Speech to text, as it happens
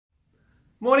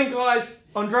Morning guys,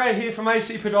 Andrea here from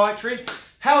AC Podiatry.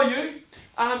 How are you?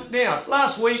 Now,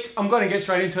 last week, I'm going to get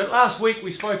straight into it. Last week we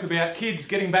spoke about kids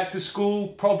getting back to school,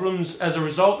 problems as a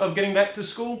result of getting back to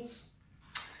school.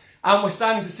 We're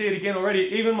starting to see it again already.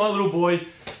 Even my little boy,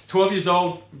 12 years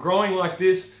old, growing like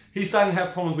this, he's starting to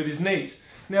have problems with his knees.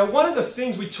 Now, one of the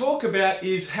things we talk about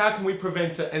is how can we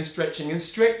prevent it and stretching. And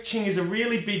stretching is a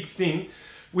really big thing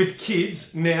with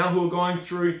kids now who are going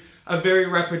through a very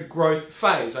rapid growth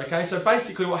phase, okay? So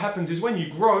basically what happens is when you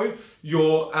grow,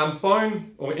 your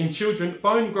bone, or in children,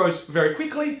 bone grows very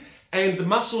quickly and the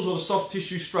muscles or the soft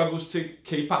tissue struggles to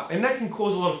keep up. And that can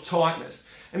cause a lot of tightness.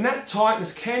 And that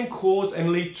tightness can cause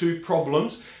and lead to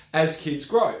problems as kids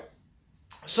grow.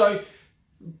 So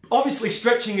obviously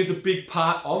stretching is a big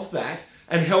part of that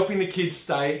and helping the kids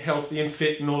stay healthy and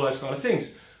fit and all those kind of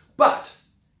things. But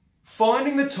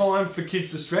finding the time for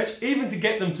kids to stretch, even to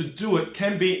get them to do it,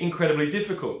 can be incredibly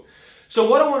difficult. So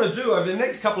what I want to do over the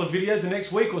next couple of videos, the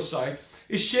next week or so,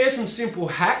 is share some simple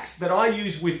hacks that I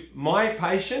use with my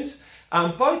patients,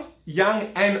 both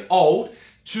young and old,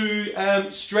 to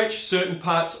stretch certain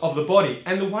parts of the body.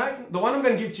 And the one I'm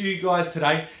going to give to you guys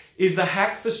today is the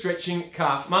hack for stretching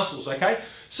calf muscles, okay?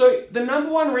 So the number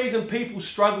one reason people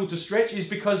struggle to stretch is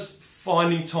because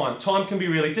finding time. Time can be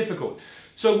really difficult.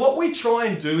 So what we try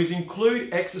and do is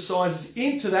include exercises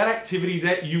into that activity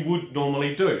that you would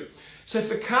normally do. So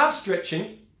for calf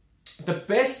stretching, the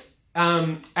best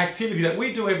activity that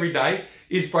we do every day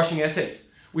is brushing our teeth.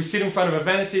 We sit in front of a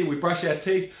vanity, we brush our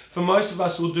teeth. For most of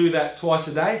us, we'll do that twice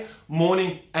a day,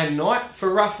 morning and night,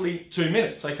 for roughly 2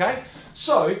 minutes, okay?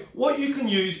 So what you can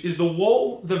use is the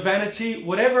wall, the vanity,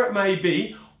 whatever it may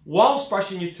be, whilst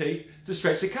brushing your teeth to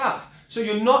stretch the calf. So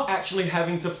you're not actually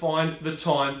having to find the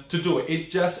time to do it.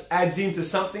 It just adds into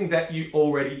something that you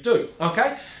already do,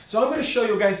 okay? So I'm going to show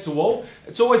you against the wall.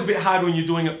 It's always a bit hard when you're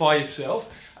doing it by yourself,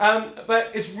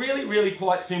 but it's really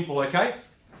quite simple, okay?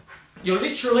 You're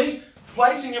literally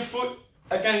placing your foot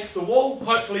against the wall.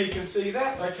 Hopefully you can see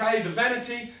that, okay? The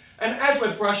vanity. And as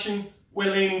we're brushing,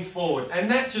 we're leaning forward. And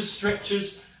that just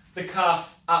stretches the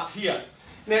calf up here.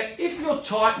 Now, if your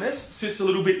tightness sits a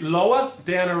little bit lower,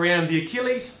 down around the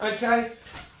Achilles, okay?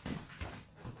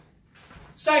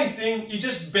 Same thing, you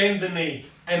just bend the knee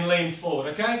and lean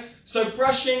forward, okay? So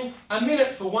brushing, a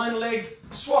minute for one leg,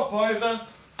 swap over,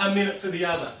 a minute for the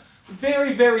other.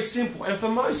 Very simple. And for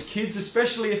most kids,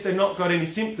 especially if they've not got any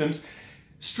symptoms,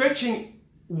 stretching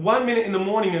 1 minute in the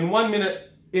morning and 1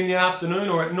 minute in the afternoon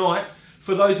or at night,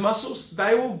 for those muscles,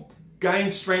 they will gain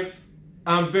strength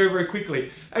very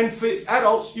quickly. And for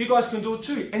adults, you guys can do it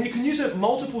too. And you can use it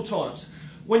multiple times.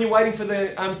 When you're waiting for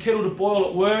the kettle to boil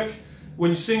at work, when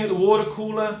you're sitting at the water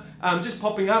cooler, just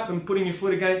popping up and putting your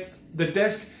foot against the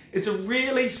desk. It's a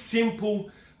really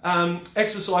simple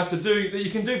exercise to do that you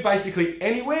can do basically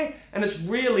anywhere. And it's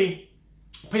really,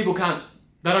 they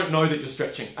don't know that you're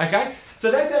stretching, okay? So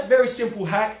that's that very simple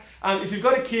hack. If you've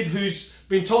got a kid who's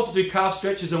been told to do calf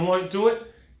stretches and won't do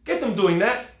it, get them doing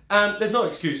that. There's no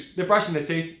excuse. They're brushing their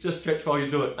teeth. Just stretch while you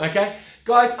do it, okay?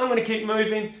 Guys, I'm going to keep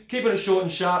moving, keeping it short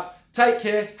and sharp. Take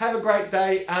care. Have a great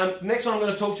day. Next one I'm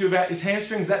going to talk to you about is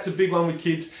hamstrings. That's a big one with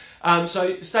kids.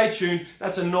 So stay tuned.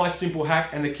 That's a nice, simple hack,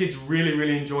 and the kids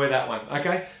really enjoy that one,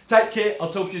 okay? Take care.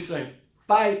 I'll talk to you soon.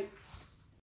 Bye.